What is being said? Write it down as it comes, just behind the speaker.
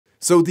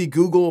So the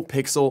Google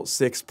Pixel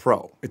 6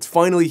 Pro, it's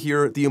finally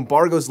here, the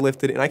embargo's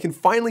lifted, and I can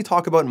finally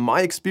talk about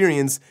my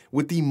experience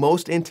with the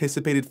most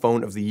anticipated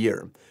phone of the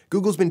year.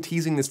 Google's been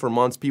teasing this for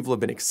months, people have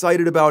been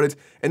excited about it,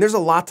 and there's a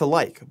lot to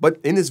like. But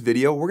in this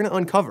video, we're gonna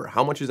uncover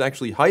how much is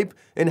actually hype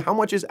and how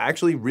much is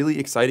actually really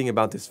exciting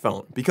about this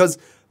phone. Because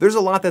there's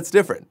a lot that's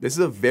different. This is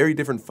a very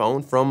different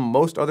phone from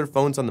most other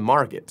phones on the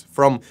market.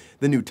 From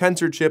the new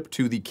Tensor Chip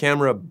to the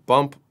camera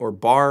bump or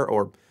bar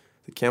or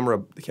the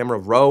camera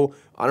row,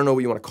 I don't know what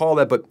you want to call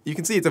that, but you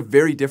can see it's a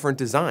very different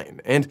design.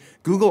 And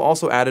Google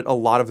also added a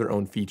lot of their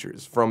own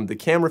features, from the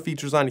camera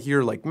features on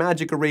here like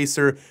Magic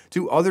Eraser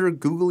to other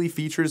googly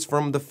features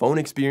from the phone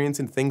experience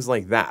and things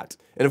like that.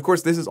 And of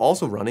course, this is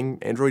also running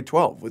Android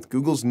 12 with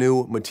Google's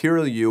new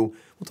Material You.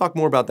 We'll talk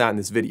more about that in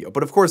this video.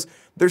 But of course,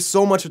 there's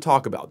so much to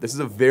talk about. This is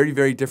a very,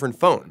 very different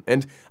phone.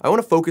 And I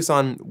want to focus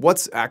on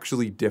what's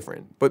actually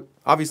different. But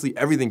obviously,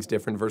 everything's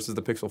different versus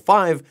the Pixel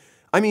 5.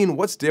 I mean,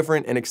 what's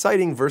different and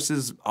exciting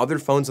versus other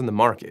phones on the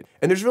market?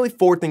 And there's really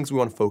 4 things we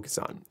want to focus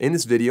on. In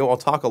this video, I'll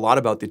talk a lot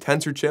about the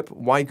Tensor Chip,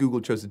 why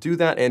Google chose to do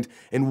that,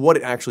 and what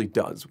it actually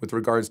does with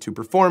regards to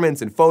performance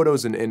and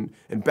photos and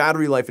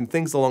battery life and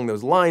things along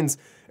those lines.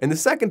 And the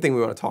second thing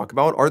we want to talk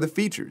about are the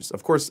features.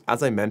 Of course,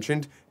 as I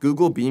mentioned,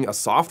 Google, being a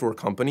software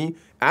company,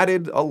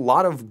 added a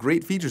lot of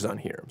great features on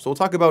here. So we'll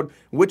talk about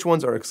which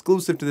ones are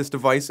exclusive to this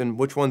device and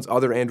which ones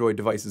other Android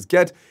devices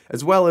get,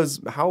 as well as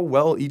how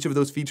well each of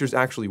those features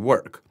actually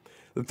work.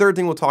 The third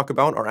thing we'll talk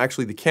about are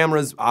actually the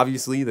cameras,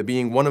 obviously, that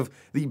being one of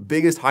the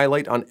biggest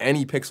highlight on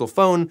any Pixel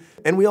phone.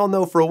 And we all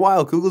know for a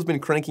while, Google's been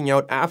cranking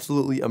out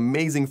absolutely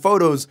amazing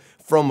photos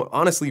from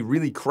honestly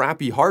really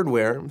crappy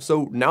hardware.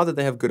 So now that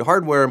they have good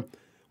hardware,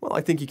 well,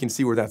 I think you can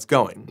see where that's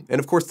going. And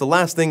of course, the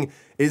last thing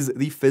is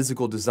the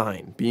physical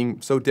design, being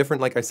so different,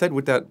 like I said,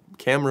 with that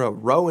camera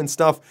row and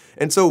stuff.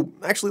 And so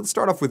actually, let's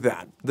start off with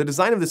that. The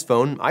design of this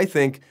phone, I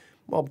think,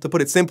 well, to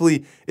put it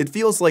simply, it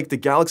feels like the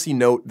Galaxy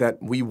Note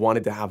that we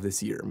wanted to have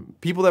this year.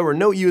 People that were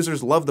Note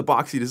users loved the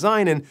boxy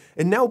design, and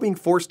now being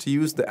forced to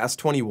use the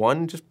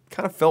S21 just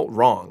kind of felt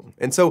wrong.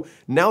 And so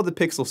now the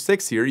Pixel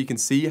 6 here, you can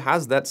see,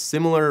 has that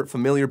similar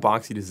familiar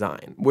boxy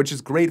design, which is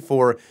great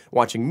for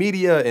watching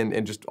media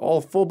and just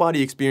all full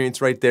body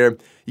experience right there.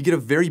 You get a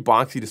very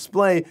boxy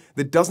display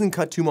that doesn't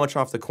cut too much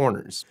off the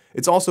corners.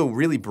 It's also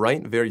really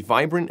bright, very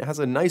vibrant. It has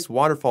a nice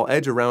waterfall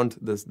edge around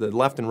the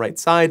left and right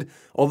side,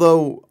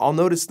 although I'll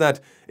notice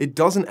that it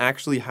doesn't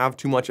actually have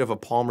too much of a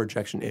palm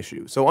rejection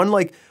issue. So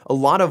unlike a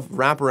lot of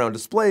wraparound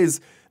displays,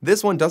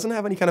 this one doesn't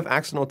have any kind of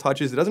accidental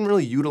touches. It doesn't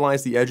really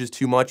utilize the edges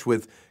too much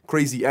with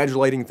crazy edge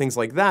lighting, things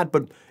like that,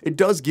 but it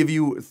does give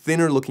you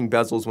thinner looking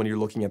bezels when you're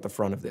looking at the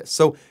front of this.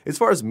 So as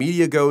far as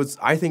media goes,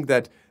 I think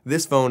that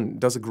this phone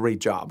does a great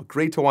job.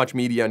 Great to watch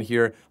media on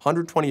here,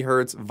 120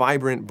 Hertz,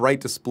 vibrant, bright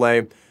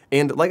display.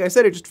 And like I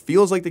said, it just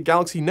feels like the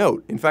Galaxy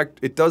Note. In fact,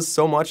 it does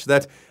so much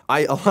that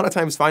I a lot of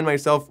times find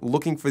myself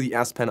looking for the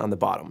S Pen on the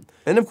bottom.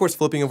 And of course,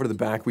 flipping over to the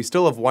back, we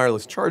still have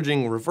wireless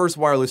charging, reverse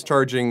wireless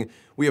charging.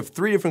 We have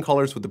 3 different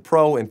colors with the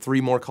Pro and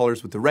 3 more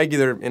colors with the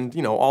regular,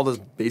 and all this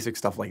basic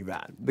stuff like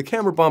that. The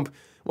camera bump,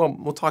 well,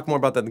 we'll talk more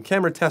about that in the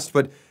camera test,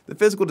 but the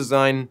physical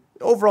design,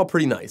 overall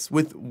pretty nice,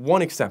 with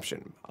one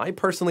exception. I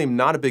personally am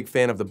not a big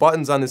fan of the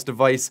buttons on this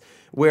device,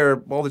 where,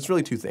 well, there's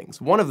really 2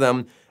 things. One of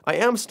them, I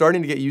am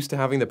starting to get used to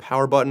having the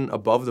power button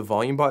above the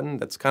volume button.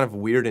 That's kind of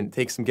weird and it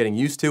takes some getting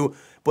used to,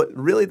 but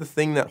really the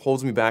thing that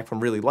holds me back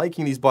from really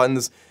liking these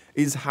buttons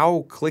is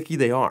how clicky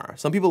they are.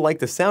 Some people like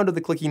the sound of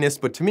the clickiness,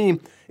 but to me,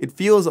 it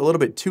feels a little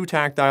bit too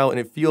tactile and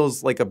it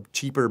feels like a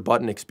cheaper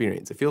button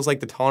experience. It feels like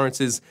the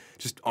tolerances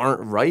just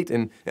aren't right,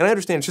 and I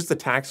understand it's just the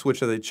tact switch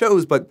that they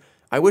chose, but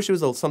I wish it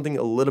was something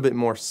a little bit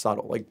more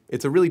subtle. Like,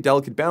 it's a really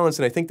delicate balance,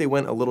 and I think they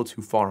went a little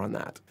too far on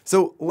that.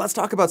 So let's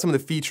talk about some of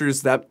the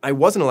features that I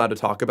wasn't allowed to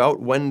talk about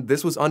when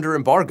this was under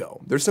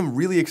embargo. There's some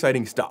really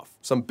exciting stuff,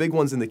 some big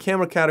ones in the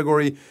camera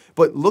category,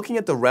 but looking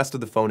at the rest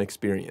of the phone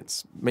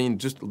experience, I mean,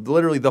 just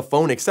literally the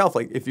phone itself,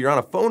 like if you're on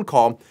a phone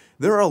call,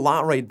 there are a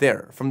lot right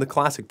there, from the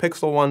classic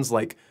Pixel ones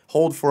like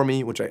Hold For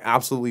Me, which I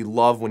absolutely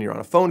love when you're on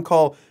a phone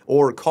call,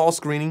 or call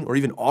screening, or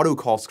even auto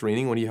call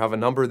screening when you have a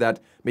number that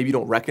maybe you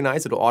don't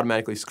recognize, it'll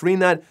automatically screen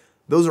that.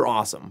 Those are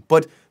awesome,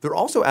 but they're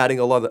also adding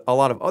a lot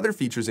of other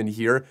features in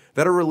here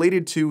that are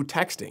related to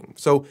texting.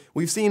 So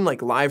we've seen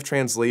like live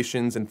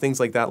translations and things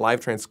like that, live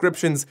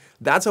transcriptions.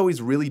 That's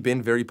always really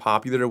been very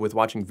popular with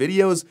watching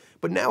videos,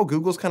 but now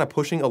Google's kind of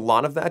pushing a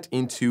lot of that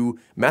into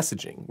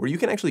messaging, where you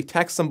can actually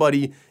text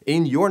somebody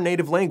in your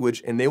native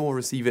language and they will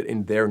receive it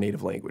in their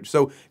native language.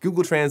 So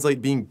Google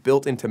Translate being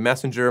built into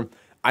Messenger,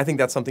 I think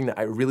that's something that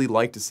I really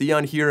like to see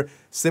on here.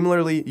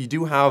 Similarly, you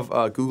do have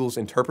Google's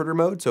interpreter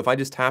mode. So if I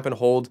just tap and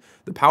hold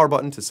the power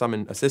button to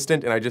summon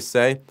Assistant and I just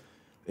say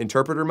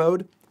interpreter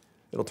mode,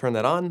 it'll turn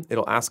that on.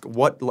 It'll ask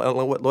what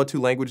 2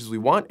 languages we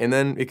want, and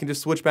then it can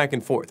just switch back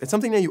and forth. It's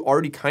something that you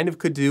already kind of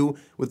could do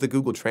with the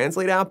Google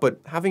Translate app,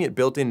 but having it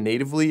built in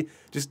natively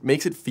just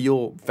makes it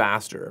feel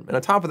faster. And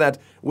on top of that,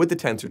 with the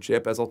Tensor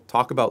Chip, as I'll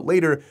talk about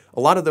later,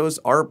 a lot of those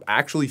are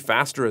actually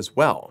faster as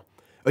well.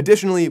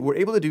 Additionally, we're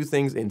able to do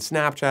things in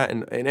Snapchat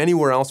and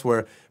anywhere else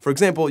where, for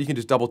example, you can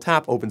just double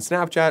tap, open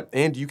Snapchat,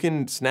 and you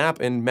can snap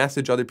and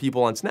message other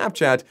people on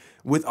Snapchat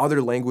with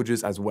other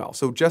languages as well.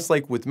 So just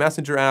like with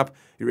Messenger app,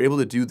 you're able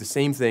to do the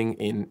same thing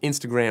in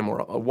Instagram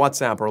or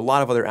WhatsApp or a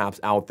lot of other apps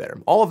out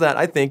there. All of that,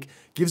 I think,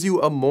 gives you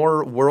a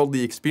more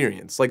worldly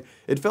experience. Like,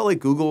 it felt like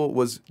Google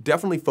was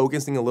definitely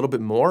focusing a little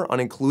bit more on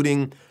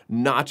including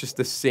not just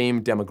the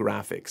same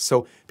demographics.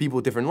 So people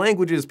with different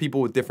languages, people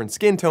with different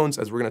skin tones,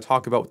 as we're gonna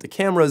talk about with the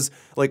cameras,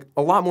 like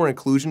a lot more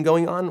inclusion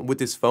going on with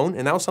this phone.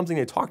 And that was something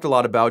they talked a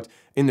lot about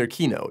in their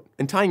keynote.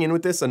 And tying in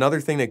with this,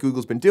 another thing that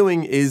Google's been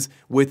doing is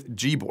with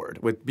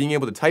Gboard, with being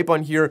able to type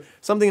on here,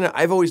 something that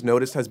I've always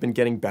noticed has been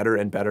getting better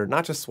and better,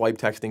 not just swipe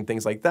texting,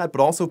 things like that,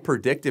 but also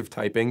predictive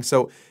typing.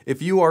 So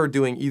if you are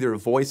doing either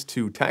voice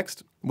to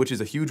text, which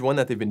is a huge one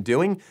that they've been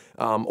doing,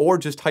 or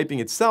just typing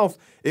itself,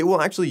 it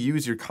will actually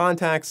use your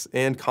contacts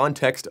and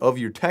context of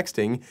your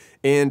texting.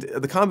 And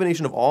the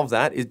combination of all of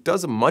that, it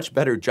does a much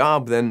better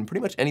job than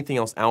pretty much anything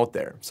else out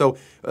there. So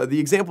the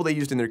example they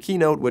used in their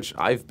keynote, which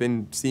I've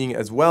been seeing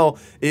as well,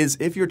 is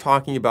if you're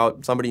talking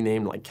about somebody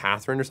named like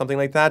Catherine or something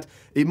like that,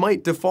 it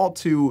might default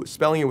to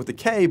spelling it with a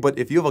K, but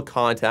if you have a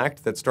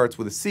contact that starts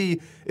with a C,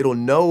 it'll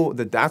know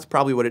that that's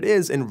probably what it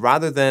is. And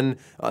rather than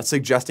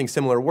suggesting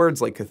similar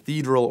words like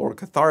cathedral or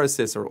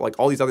catharsis or like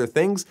all these other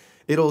things,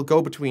 it'll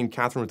go between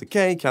Catherine with a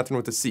K, Catherine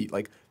with a C,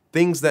 like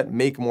things that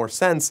make more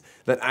sense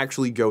that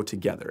actually go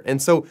together.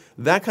 And so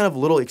that kind of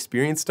little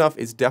experience stuff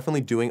is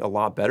definitely doing a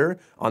lot better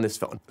on this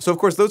phone. So of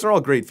course, those are all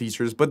great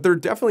features, but they're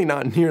definitely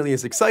not nearly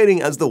as exciting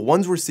as the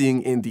ones we're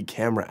seeing in the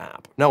camera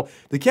app. Now,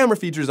 the camera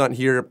features on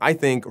here, I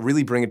think,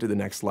 really bring it to the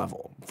next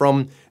level.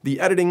 From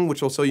the editing,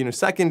 which I'll show you in a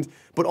second,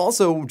 but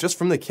also just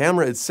from the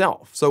camera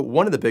itself. So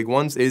one of the big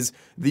ones is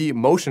the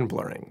motion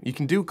blurring. You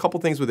can do a couple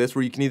things with this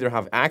where you can either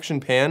have action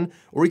pan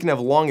or you can have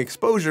long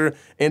exposure,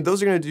 and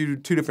those are gonna do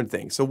two different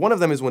things. So one of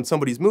them is when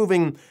somebody's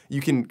moving,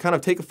 you can kind of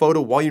take a photo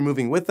while you're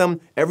moving with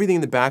them. Everything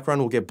in the background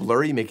will get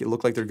blurry, make it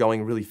look like they're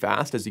going really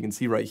fast, as you can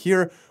see right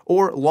here.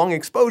 Or long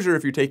exposure,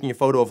 if you're taking a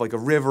photo of like a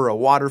river, a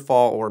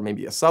waterfall, or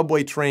maybe a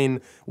subway train,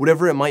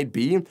 whatever it might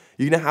be,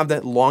 you're gonna have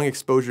that long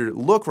exposure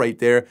look right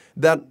there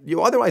that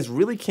you otherwise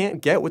really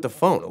can't get with the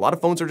phone. A lot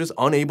of phones are just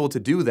unable to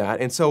do that.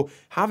 And so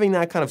having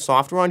that kind of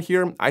software on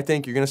here, I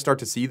think you're gonna start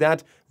to see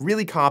that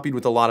really copied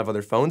with a lot of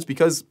other phones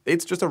because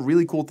it's just a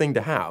really cool thing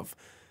to have.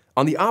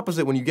 On the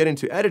opposite, when you get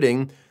into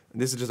editing,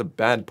 this is just a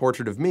bad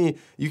portrait of me,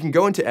 you can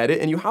go into edit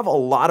and you have a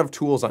lot of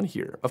tools on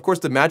here. Of course,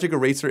 the magic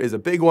eraser is a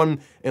big one,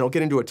 and I'll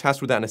get into a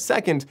test with that in a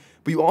second,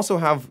 but you also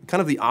have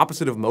kind of the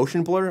opposite of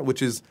motion blur,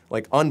 which is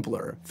like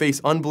unblur, face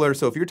unblur.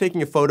 So if you're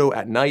taking a photo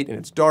at night and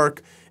it's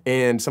dark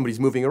and somebody's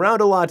moving around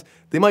a lot,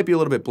 they might be a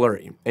little bit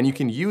blurry. And you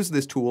can use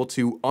this tool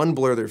to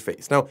unblur their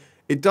face. Now,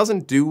 it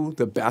doesn't do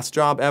the best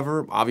job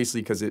ever,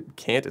 obviously, because it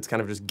can't. It's kind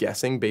of just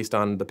guessing based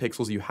on the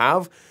pixels you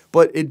have,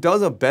 but it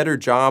does a better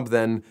job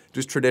than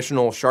just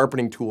traditional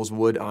sharpening tools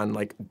would on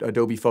like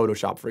Adobe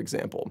Photoshop, for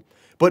example.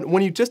 But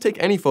when you just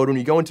take any photo and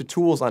you go into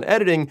tools on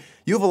editing,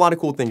 you have a lot of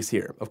cool things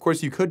here. Of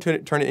course, you could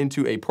turn it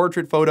into a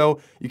portrait photo.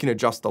 You can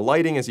adjust the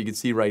lighting, as you can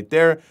see right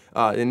there,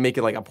 and make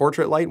it like a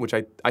portrait light, which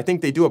I think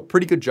they do a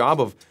pretty good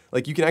job of.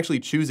 Like, you can actually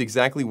choose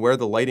exactly where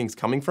the lighting's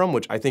coming from,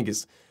 which I think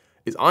is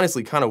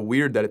honestly kind of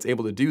weird that it's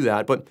able to do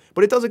that, but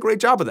it does a great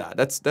job of that.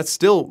 That's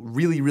still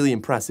really, really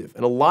impressive.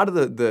 And a lot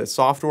of the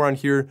software on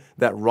here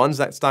that runs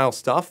that style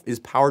stuff is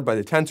powered by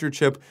the Tensor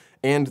Chip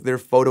and their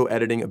photo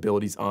editing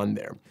abilities on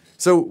there.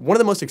 So one of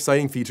the most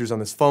exciting features on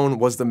this phone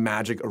was the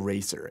magic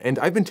eraser. And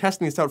I've been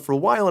testing this out for a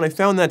while, and I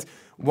found that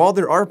while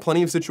there are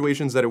plenty of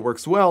situations that it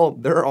works well,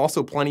 there are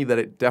also plenty that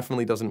it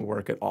definitely doesn't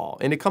work at all.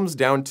 And it comes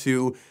down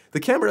to the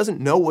camera doesn't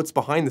know what's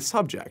behind the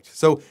subject.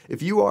 So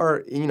if you are,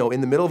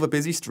 in the middle of a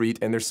busy street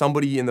and there's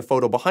somebody in the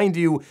photo behind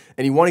you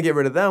and you want to get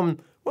rid of them,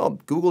 well,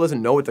 Google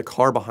doesn't know what the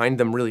car behind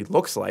them really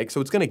looks like, so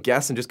it's gonna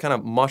guess and just kind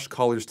of mush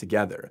colors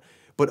together.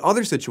 But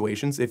other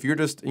situations, if you're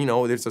just,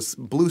 there's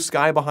a blue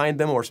sky behind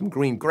them or some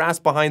green grass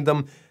behind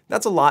them,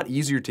 that's a lot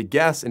easier to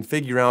guess and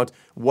figure out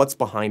what's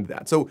behind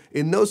that. So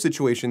in those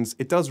situations,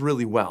 it does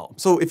really well.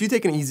 So if you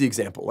take an easy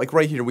example, like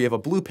right here, we have a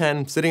blue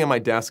pen sitting on my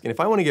desk, and if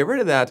I want to get rid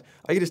of that,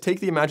 I can just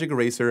take the magic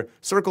eraser,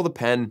 circle the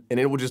pen, and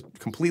it will just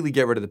completely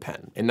get rid of the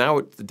pen. And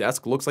now the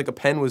desk looks like a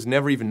pen was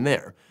never even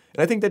there.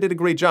 And I think that did a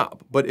great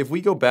job. But if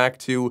we go back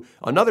to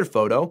another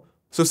photo,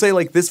 so say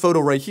like this photo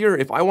right here,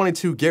 if I wanted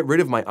to get rid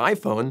of my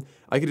iPhone,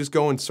 I could just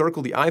go and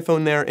circle the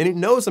iPhone there, and it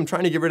knows I'm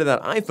trying to get rid of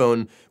that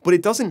iPhone, but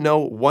it doesn't know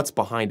what's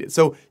behind it.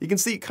 So you can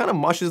see it kind of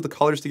mushes the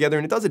colors together,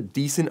 and it does a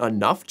decent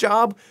enough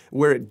job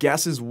where it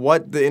guesses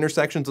what the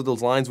intersections of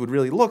those lines would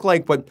really look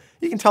like, but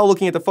you can tell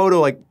looking at the photo,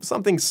 like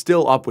something's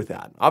still up with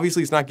that.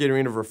 Obviously, it's not getting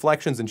rid of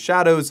reflections and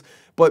shadows,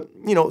 but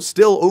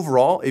still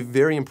overall, a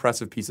very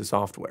impressive piece of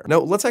software. Now,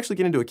 let's actually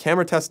get into a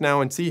camera test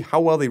now and see how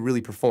well they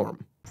really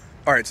perform.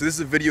 Alright, so this is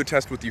a video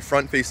test with the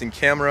front-facing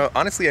camera.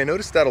 Honestly, I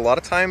noticed that a lot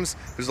of times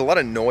there's a lot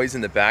of noise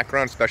in the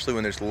background, especially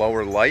when there's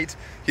lower light.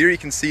 Here you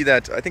can see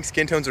that I think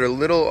skin tones are a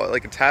little,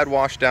 like a tad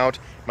washed out.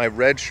 My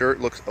red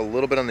shirt looks a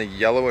little bit on the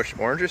yellowish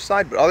orangish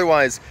side, but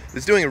otherwise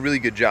it's doing a really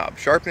good job.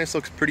 Sharpness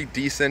looks pretty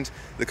decent.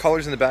 The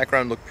colors in the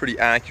background look pretty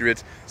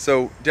accurate.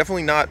 So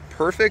definitely not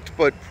perfect,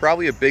 but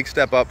probably a big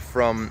step up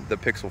from the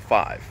Pixel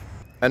 5.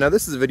 And now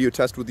this is a video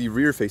test with the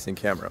rear-facing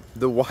camera.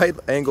 The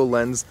wide-angle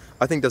lens,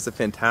 I think, does a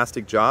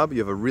fantastic job. You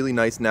have a really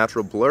nice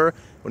natural blur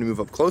when you move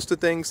up close to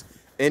things,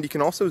 and you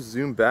can also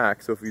zoom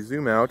back. So if we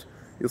zoom out,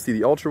 you'll see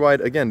the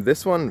ultra-wide. Again,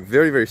 this one,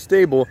 very, very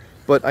stable,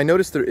 but I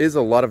noticed there is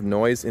a lot of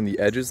noise in the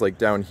edges, like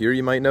down here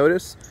you might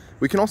notice.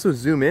 We can also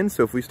zoom in,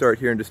 so if we start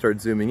here and just start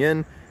zooming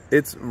in,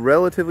 it's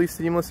relatively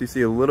seamless. You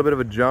see a little bit of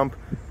a jump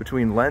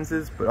between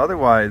lenses, but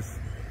otherwise,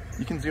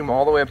 you can zoom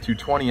all the way up to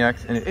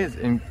 20x, and it is,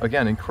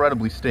 again,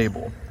 incredibly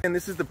stable. And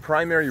this is the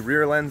primary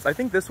rear lens. I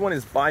think this one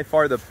is by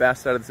far the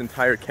best out of this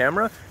entire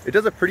camera. It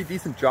does a pretty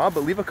decent job,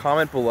 but leave a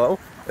comment below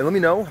and let me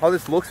know how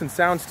this looks and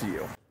sounds to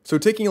you. So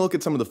taking a look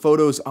at some of the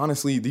photos,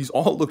 honestly, these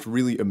all looked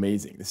really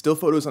amazing. The still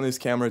photos on this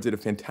camera did a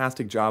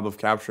fantastic job of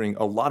capturing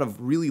a lot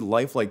of really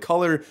lifelike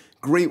color,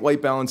 great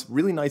white balance,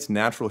 really nice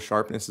natural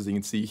sharpness as you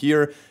can see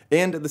here,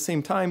 and at the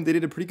same time, they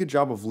did a pretty good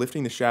job of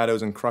lifting the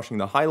shadows and crushing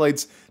the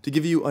highlights to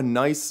give you a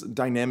nice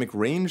dynamic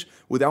range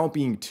without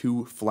being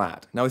too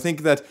flat. Now I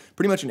think that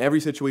pretty much in every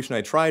situation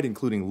I tried,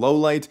 including low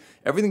light,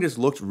 everything just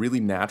looked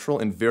really natural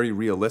and very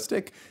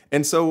realistic,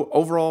 and so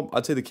overall,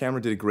 I'd say the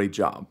camera did a great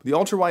job. The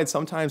ultra wide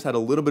sometimes had a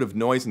little bit of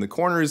noise in the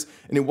corners,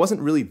 and it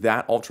wasn't really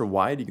that ultra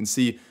wide. You can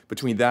see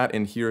between that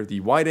and here,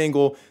 the wide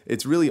angle,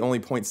 it's really only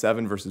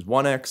 0.7 versus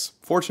 1x.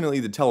 Fortunately,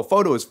 the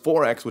telephoto is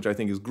 4x, which I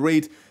think is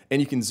great,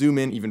 and you can zoom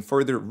in even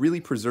further, really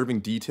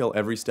preserving detail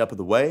every step of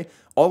the way,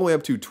 all the way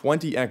up to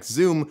 20x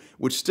zoom,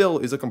 which still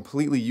is a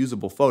completely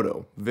usable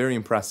photo. Very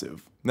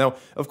impressive. Now,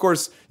 of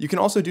course, you can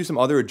also do some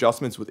other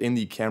adjustments within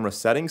the camera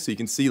settings, so you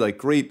can see like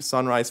great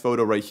sunrise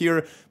photo right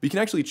here, but you can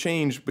actually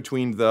change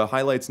between the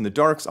highlights and the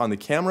darks on the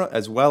camera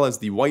as well as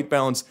the white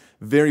balance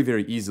very,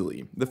 very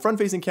easily. The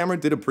front-facing camera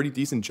did a pretty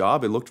decent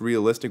job. It looked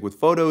realistic with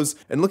photos,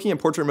 and looking at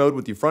portrait mode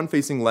with the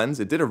front-facing lens,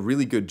 it did a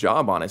really good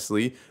job,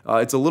 honestly.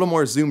 It's a little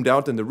more zoomed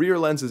out than the rear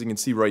lens, as you can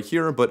see right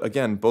here, but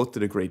again, both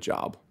did a great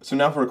job. So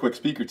now for a quick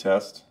speaker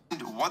test.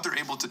 And what they're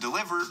able to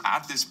deliver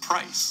at this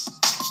price.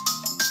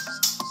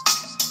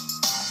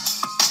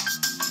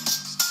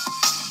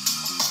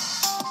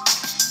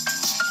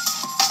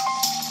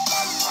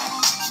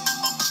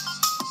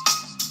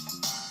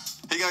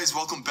 Hey guys,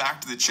 welcome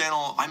back to the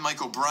channel. I'm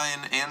Mike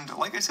O'Brien, and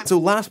like I said... So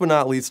last but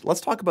not least,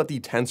 let's talk about the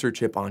Tensor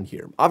Chip on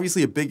here.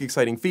 Obviously a big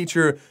exciting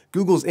feature,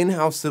 Google's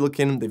in-house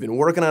silicon, they've been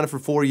working on it for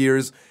 4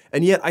 years,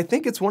 and yet I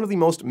think it's one of the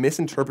most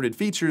misinterpreted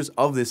features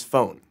of this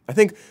phone. I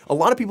think a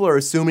lot of people are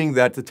assuming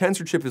that the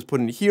Tensor Chip is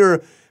put in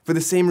here for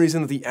the same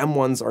reason that the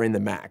M1s are in the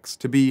Macs,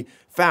 to be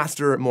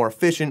faster, more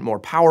efficient, more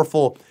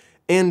powerful.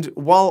 And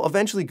while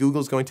eventually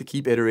Google's going to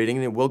keep iterating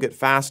and it will get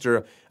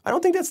faster, I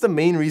don't think that's the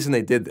main reason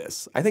they did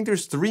this. I think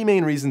there's 3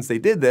 main reasons they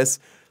did this.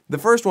 The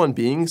first one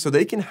being so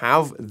they can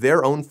have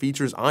their own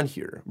features on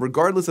here,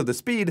 regardless of the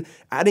speed,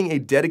 adding a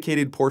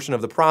dedicated portion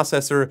of the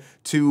processor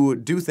to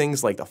do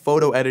things like the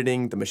photo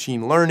editing, the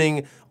machine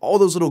learning, all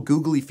those little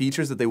googly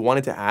features that they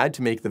wanted to add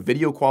to make the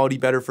video quality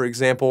better, for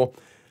example.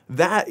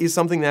 That is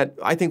something that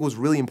I think was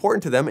really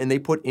important to them and they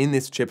put in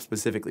this chip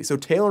specifically. So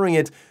tailoring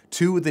it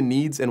to the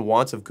needs and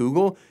wants of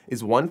Google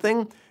is one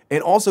thing,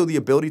 and also the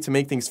ability to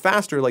make things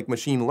faster like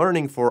machine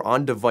learning for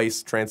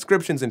on-device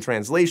transcriptions and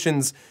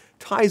translations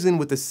ties in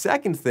with the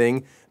second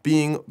thing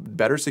being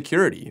better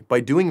security.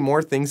 By doing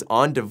more things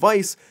on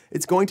device,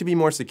 it's going to be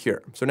more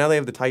secure. So now they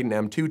have the Titan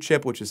M2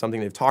 chip, which is something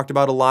they've talked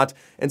about a lot.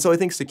 And so I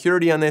think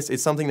security on this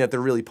is something that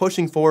they're really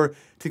pushing for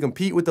to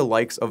compete with the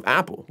likes of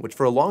Apple, which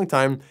for a long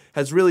time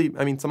has really,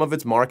 I mean, some of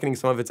its marketing,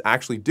 some of it's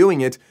actually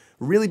doing it,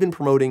 really been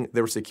promoting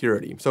their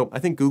security. So I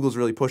think Google's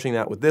really pushing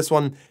that with this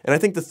one. And I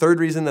think the third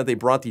reason that they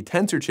brought the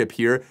Tensor chip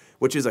here,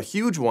 which is a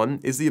huge one,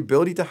 is the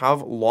ability to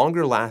have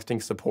longer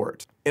lasting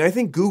support. And I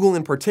think Google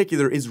in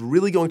particular is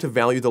really going to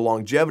value the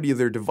longevity of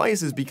their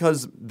devices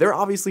because they're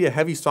obviously a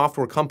heavy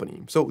software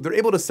company. So they're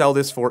able to sell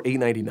this for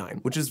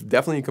 $899, which is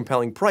definitely a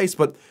compelling price,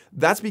 but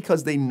that's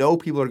because they know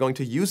people are going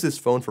to use this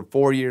phone for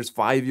 4 years,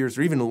 5 years,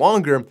 or even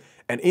longer.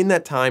 And in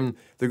that time,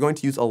 they're going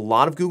to use a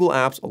lot of Google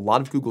apps, a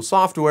lot of Google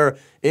software,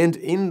 and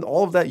in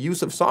all of that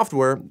use of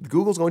software,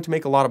 Google's going to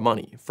make a lot of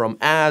money from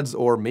ads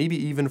or maybe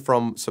even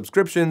from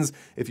subscriptions.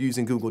 If you're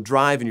using Google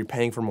Drive and you're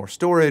paying for more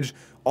storage,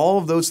 all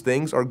of those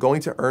things are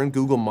going to earn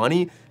Google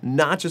money,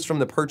 not just from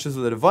the purchase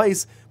of the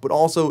device, but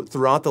also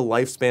throughout the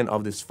lifespan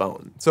of this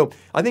phone. So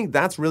I think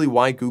that's really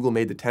why Google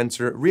made the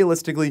Tensor.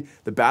 Realistically,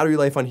 the battery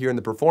life on here and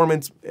the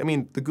performance, I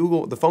mean,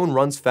 the phone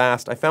runs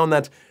fast. I found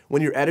that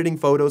when you're editing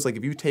photos, like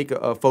if you take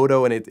a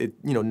photo and it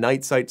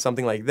night sight,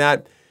 something like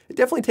that, it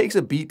definitely takes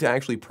a beat to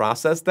actually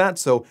process that,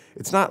 so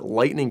it's not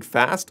lightning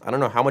fast. I don't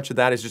know how much of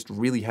that is just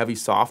really heavy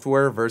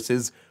software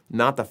versus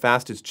not the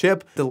fastest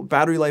chip. The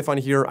battery life on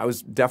here, I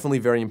was definitely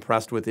very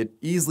impressed with. It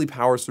easily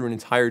powers through an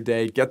entire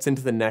day, gets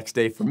into the next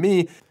day for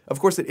me. Of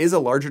course, it is a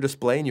larger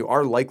display and you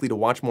are likely to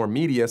watch more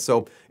media,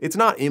 so it's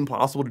not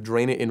impossible to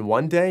drain it in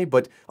one day,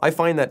 but I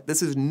find that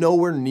this is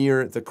nowhere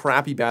near the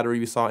crappy battery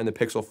we saw in the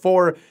Pixel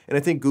 4, and I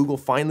think Google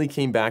finally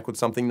came back with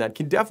something that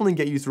can definitely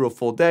get you through a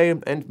full day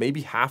and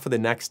maybe half of the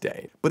next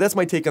day. But that's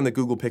my take on the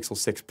Google Pixel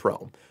 6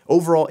 Pro.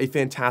 Overall, a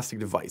fantastic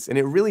device, and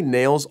it really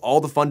nails all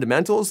the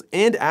fundamentals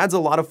and adds a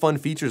lot of fun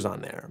features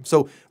on there.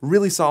 So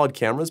really solid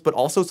cameras, but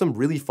also some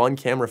really fun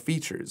camera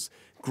features.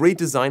 Great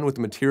design with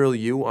the Material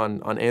U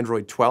on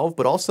Android 12,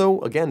 but also,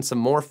 again, some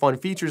more fun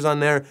features on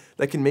there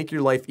that can make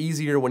your life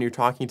easier when you're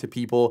talking to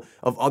people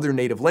of other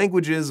native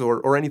languages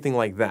or anything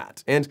like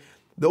that. And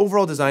the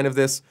overall design of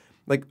this,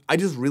 like, I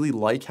just really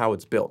like how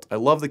it's built. I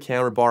love the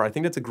camera bar. I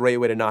think that's a great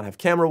way to not have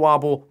camera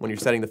wobble when you're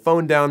setting the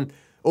phone down.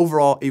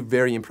 Overall, a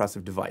very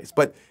impressive device.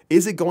 But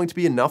is it going to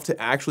be enough to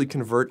actually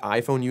convert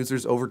iPhone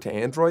users over to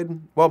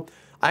Android? Well,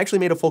 I actually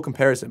made a full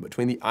comparison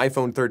between the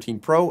iPhone 13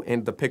 Pro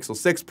and the Pixel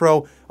 6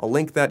 Pro. I'll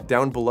link that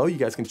down below. You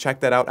guys can check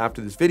that out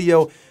after this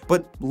video,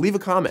 but leave a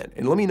comment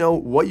and let me know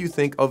what you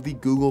think of the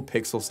Google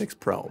Pixel 6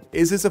 Pro.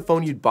 Is this a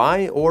phone you'd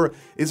buy, or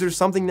is there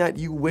something that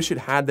you wish it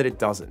had that it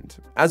doesn't?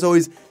 As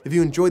always, if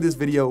you enjoyed this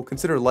video,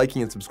 consider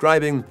liking and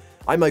subscribing.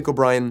 I'm Mike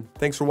O'Brien.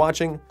 Thanks for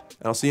watching,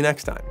 and I'll see you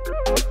next time.